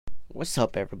What's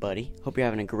up, everybody? Hope you're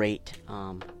having a great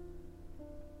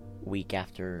week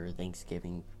after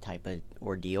Thanksgiving type of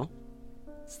ordeal.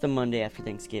 It's the Monday after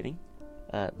Thanksgiving.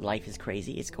 Life is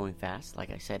crazy. It's going fast, like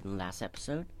I said in the last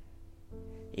episode.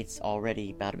 It's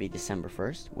already about to be December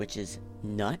 1st, which is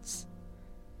nuts.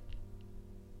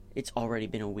 It's already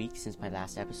been a week since my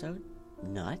last episode.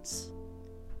 Nuts.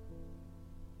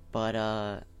 But,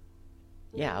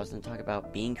 yeah, I was going to talk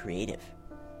about being creative.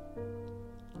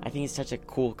 I think it's such a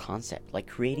cool concept, like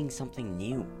creating something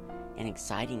new and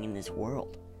exciting in this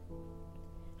world.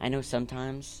 I know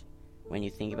sometimes when you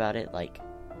think about it,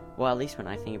 at least when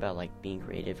I think about being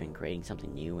creative and creating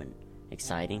something new and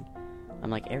exciting, I'm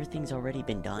like, everything's already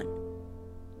been done.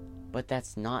 But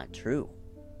that's not true.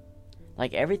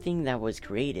 Everything that was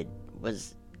created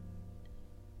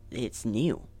it's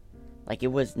new.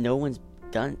 No one's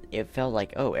done, it felt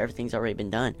like, oh, everything's already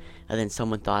been done. And then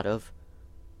someone thought of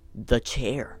the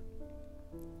chair.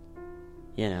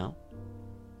 You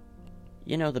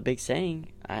know the big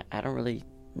saying, I don't really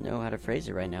know how to phrase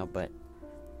it right now, but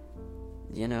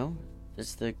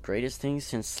it's the greatest thing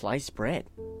since sliced bread.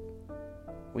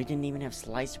 We didn't even have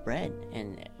sliced bread,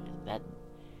 and that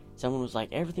someone was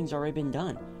like, everything's already been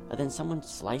done, and then someone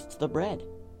sliced the bread.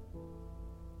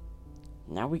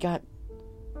 Now we got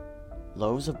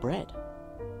loaves of bread,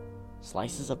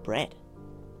 slices of bread.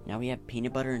 Now we have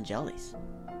peanut butter and jellies.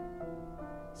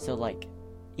 So,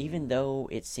 even though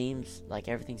it seems like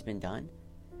everything's been done,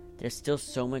 there's still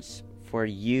so much for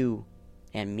you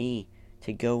and me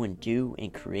to go and do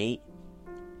and create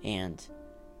and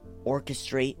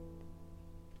orchestrate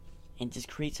and just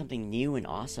create something new and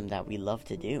awesome that we love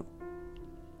to do.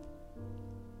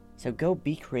 So go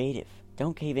be creative.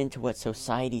 Don't cave into what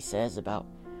society says about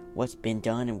what's been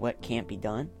done and what can't be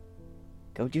done.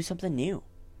 Go do something new.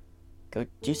 Go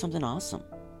do something awesome.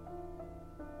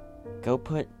 Go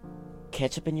put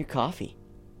ketchup in your coffee.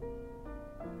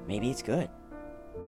 Maybe it's good.